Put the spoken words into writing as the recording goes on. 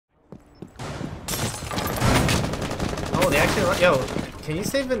they actually. Yo, can you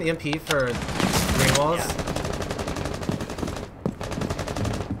save an EMP for green walls? Yeah.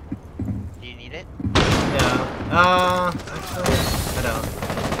 Do you need it? Yeah. Actually, I don't.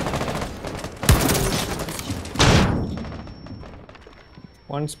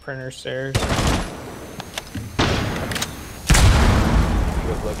 One's printer stairs. You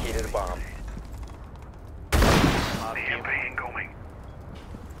have located a bomb.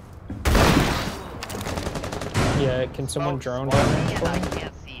 Yeah, can someone drone down I there?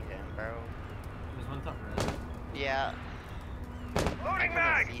 can't see him, bro. There's one top red. Yeah. I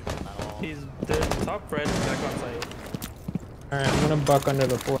can't see him at all. He's the top red back on site. Alright, I'm gonna buck under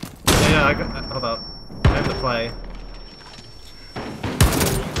the floor. Yeah, I got. Hold up. I have to play.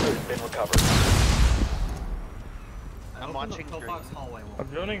 Has been recovered. I'm watching green. Hallway wall. I'm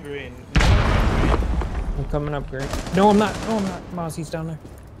droning green. I'm coming up green. No, I'm not. No, I'm not. Mozzie's down there.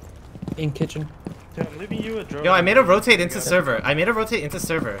 In kitchen. Yeah, I'm leaving you a drone. Yo, I made a rotate into server. I made a rotate into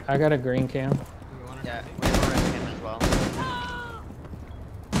server. I got a green cam. Yeah, we have a red him as well.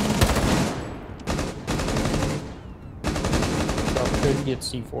 Could get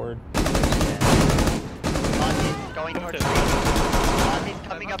C4'd. Ozzy's going towards green. Ozzy's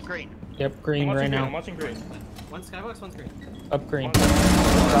coming up green. Yep, green I'm right watching green, now. I'm watching green. One skybox, one's green. Up green.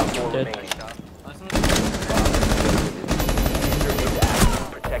 Top 4 Dead. remaining. Last one.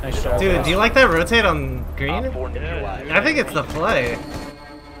 Protect Nice the shot. Dude, do you like that rotate on green? Op 4 neutralized. I think it's the play.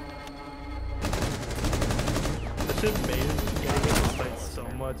 This shit made getting into fight so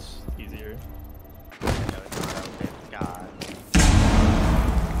much easier. God.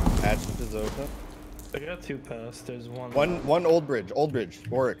 Hatch is open. I got 2 past. There's one. One old bridge,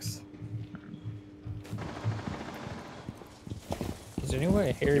 Oryx. Is there any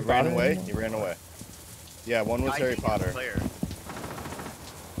way Harry He ran Potter? away. He ran away. Yeah, one was I Harry think it's Potter. clear.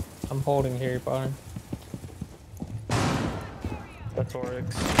 I'm holding Harry Potter. That's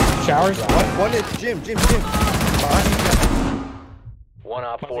Oryx. Showers? One is Jim. One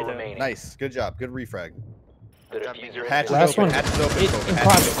op 4 remaining. Nice, good job, good refrag. The diffuser Hatch is Last open. one. Hatch is open. In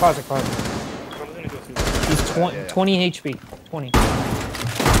Hatch is closet. open. I'm gonna go through. He's 20, yeah. 20 HP. 20.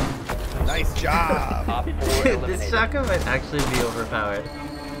 Nice job. Op 4 Dude, this eliminated. shotgun might actually be overpowered.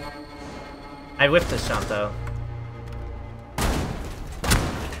 I whipped this shot though.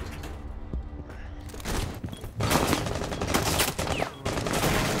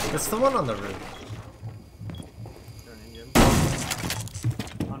 It's the one on the roof.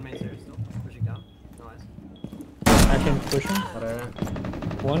 On main stairs still. Pushing down. No eyes. I can push him. Whatever.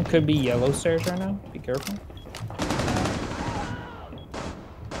 One could be yellow stairs right now. Be careful.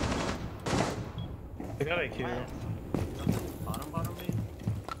 I got IQ. Bottom main.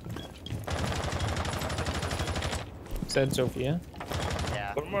 Said Sophia.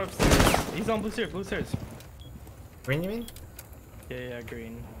 Yeah. One more upstairs. He's on blue stairs. Green, you mean? Yeah,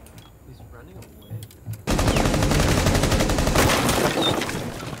 green. He's running away.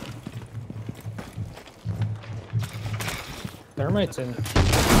 Thermite's in. Another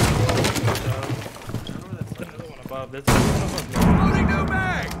one above. There's another one above. Loading new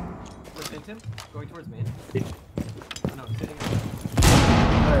bag! With Vinton, going towards main. No, sitting.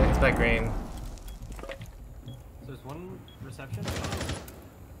 Alright, it's back green. So there's one reception.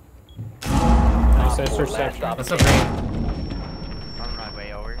 Nice, that's Op 4 last reception. stop What's up, green? On my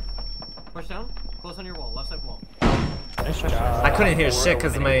way over. Push down. Close on your wall. Left side wall. Nice job. I couldn't hear shit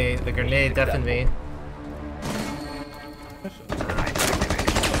because the grenade deafened me.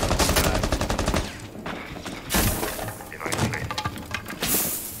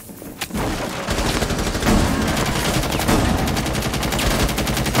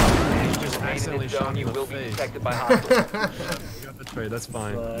 Accidentally shot you will be detected by hostiles. You got the trade, that's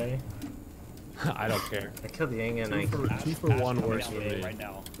fine. Fly. I don't care. I killed the Yang and I. Two for one works for me. Right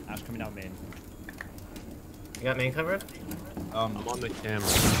now. Ash coming down main. You got main covered? I'm on the camera.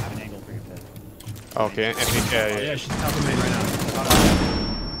 I have an angle for your pit. Okay, Yeah, she's top of main right now.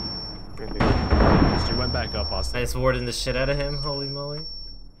 She went back up, Austin. I just warded the shit out of him. Holy moly.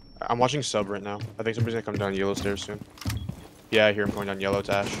 I'm watching sub right now. I think somebody's gonna come down yellow stairs soon. Yeah, I hear him going down yellow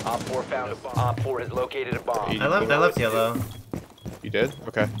to Ash. Op 4 found a bomb. Op 4 has located a bomb. I left yellow. You did?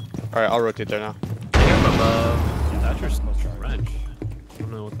 Okay. Alright, I'll rotate there now. I got him above. Thatcher's French. I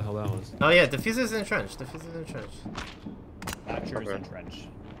don't know what the hell that was. Oh yeah, diffuser's in trench. Diffuser's in trench. Thatcher's Okay. in trench.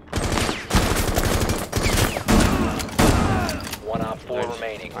 One op 4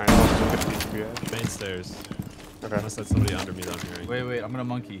 remaining. Alright, I'll 50 for you. Main stairs. Okay. Unless that's somebody under me that I'm hearing. Wait, I'm gonna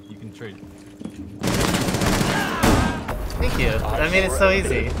monkey. You can trade. Thank you. That made it so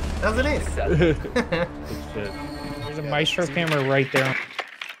easy. That was an ace. Good shit. There's a maestro camera right there.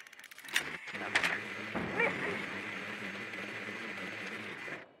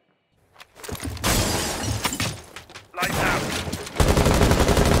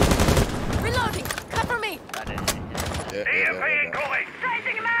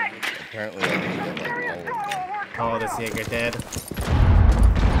 Apparently, I can get like all of them. Oh, the Jaeger dead.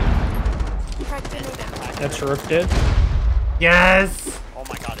 That's roof dead. Yes! Oh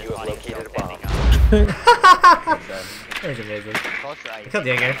my god, You his have body is still located a bomb. standing up. That was amazing. Close your eyes. I killed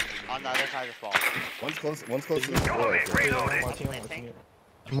Jaeger. On the other side of this wall. One's close to the door. I think.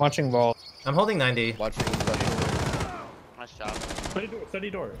 I'm watching ball. I'm holding 90. Watching. Nice job. Study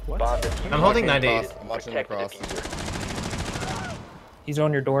door. What? Bomb diffuser I'm holding 90. located. I'm watching Protect the across. diffuser. He's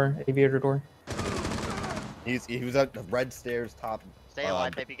on your door, aviator door. He was at the red stairs top. Stay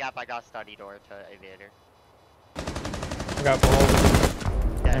alive, baby gap. I got study door to aviator. I got ball.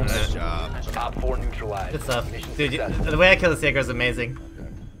 Yeah, Nice job. Op 4 neutralized. Good stuff. Mission Dude, successful. the way I killed the Jaeger is amazing.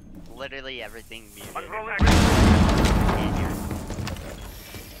 literally everything muted.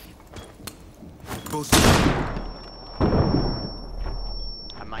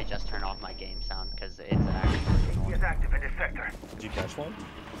 I might just turn off my game sound because it's actually active in this sector. Did you catch one?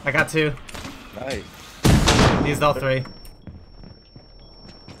 I got 2. Nice. Used all 3.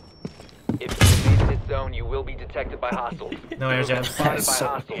 If you leave this zone, you will be detected by hostiles. No air jabs. Spotted by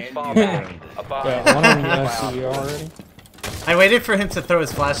hostiles. Fall back. A bomb Yeah, has one been of them planted by you hostiles. already. I waited for him to throw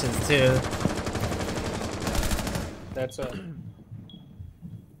his flashes too. That's a.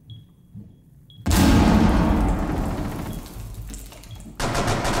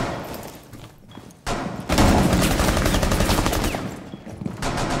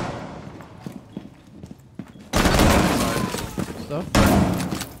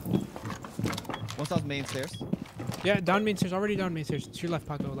 One south main stairs. Yeah, down main stairs. Already down main stairs. To your left,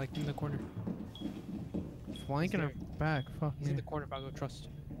 Paco. Like in the corner. Flanking her back. Fuck. He's in the corner, Paco. Trust.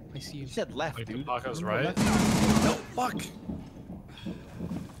 I see you. You said left, dude. Paco's Remember right. left? No, fuck.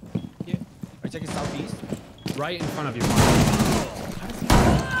 Yeah. Are you checking southeast? Right in front of you.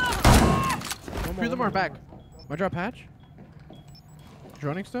 Three of them are back. My drop hatch.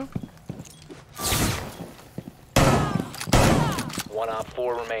 Droning still. One Op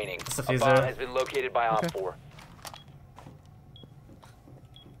 4 remaining. It's a A fuser. bomb has been located by Op Okay. 4.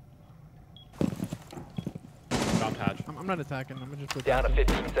 Drop hatch. I'm not attacking. I'm gonna just put Down to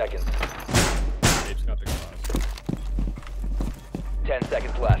 15 seconds. Dave's got the glass. 10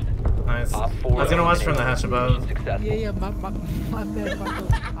 seconds left. Nice. I Op 4 was gonna watch from the hatch eliminated. above. Mission successful. Yeah, my bad, Paco.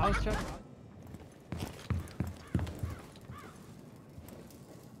 I was trying.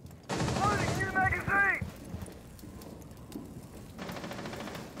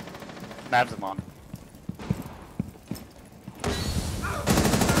 Mavs him on.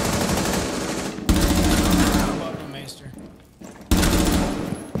 Welcome, Maester.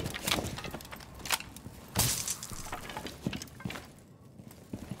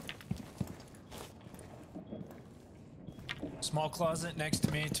 Small closet next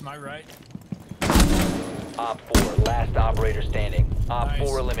to me, to my right. Op 4, last operator standing. Op Nice.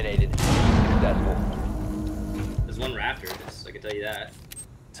 4 eliminated. Successful. There's one rafters, I can tell you that.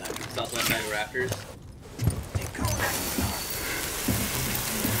 Southwest side of rafters.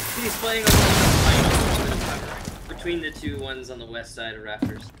 He's playing on the between the two ones on the west side of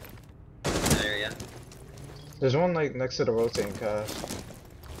rafters. That area. There's one like next to the rotating cast.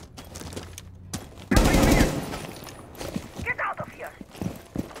 Get out of here!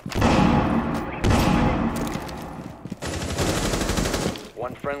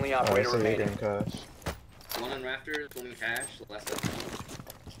 One friendly Oh, I operator see you remaining. getting cash. One on rafters, one in cash, last up.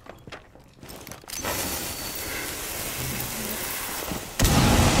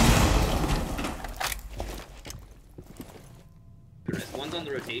 One's on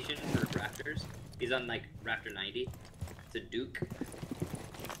the rotation for rafters. He's on like rafter 90. It's a Duke.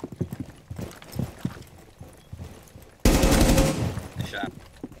 Nice shot.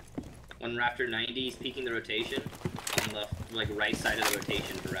 One rafter 90. He's peeking the rotation on the like right side of the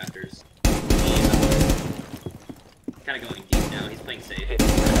rotation for rafters. Kind of going deep now. He's playing safe.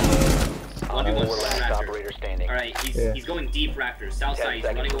 One Op 4 last last rafter. operator standing. All right, he's going deep rafters. South 10 side. He's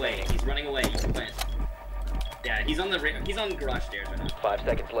seconds running away. remaining. He's running away. You can plant. Yeah, he's on the garage stairs right now. 5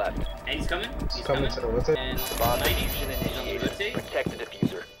 seconds left. And he's coming. He's Coming to the rotate. And Bomb 90. diffusion He's on the initiated. rotate. Protect the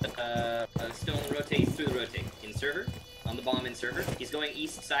diffuser. Still on the rotate. He's through the rotate. In server. On the bomb in server. He's going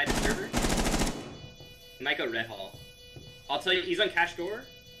east side of server. He might go red hall. I'll tell you, he's on cash door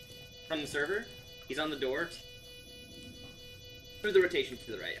from the server. He's on the door. Through the rotation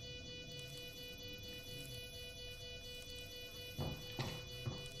to the right.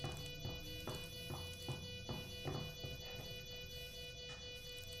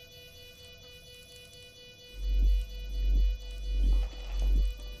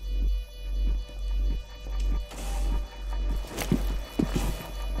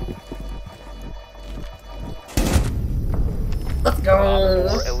 Let's go.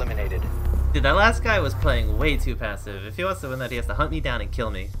 Op 4 eliminated. Dude, that last guy was playing way too passive. If he wants to win that, he has to hunt me down and kill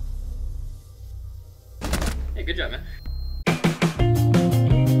me. Hey, good job, man.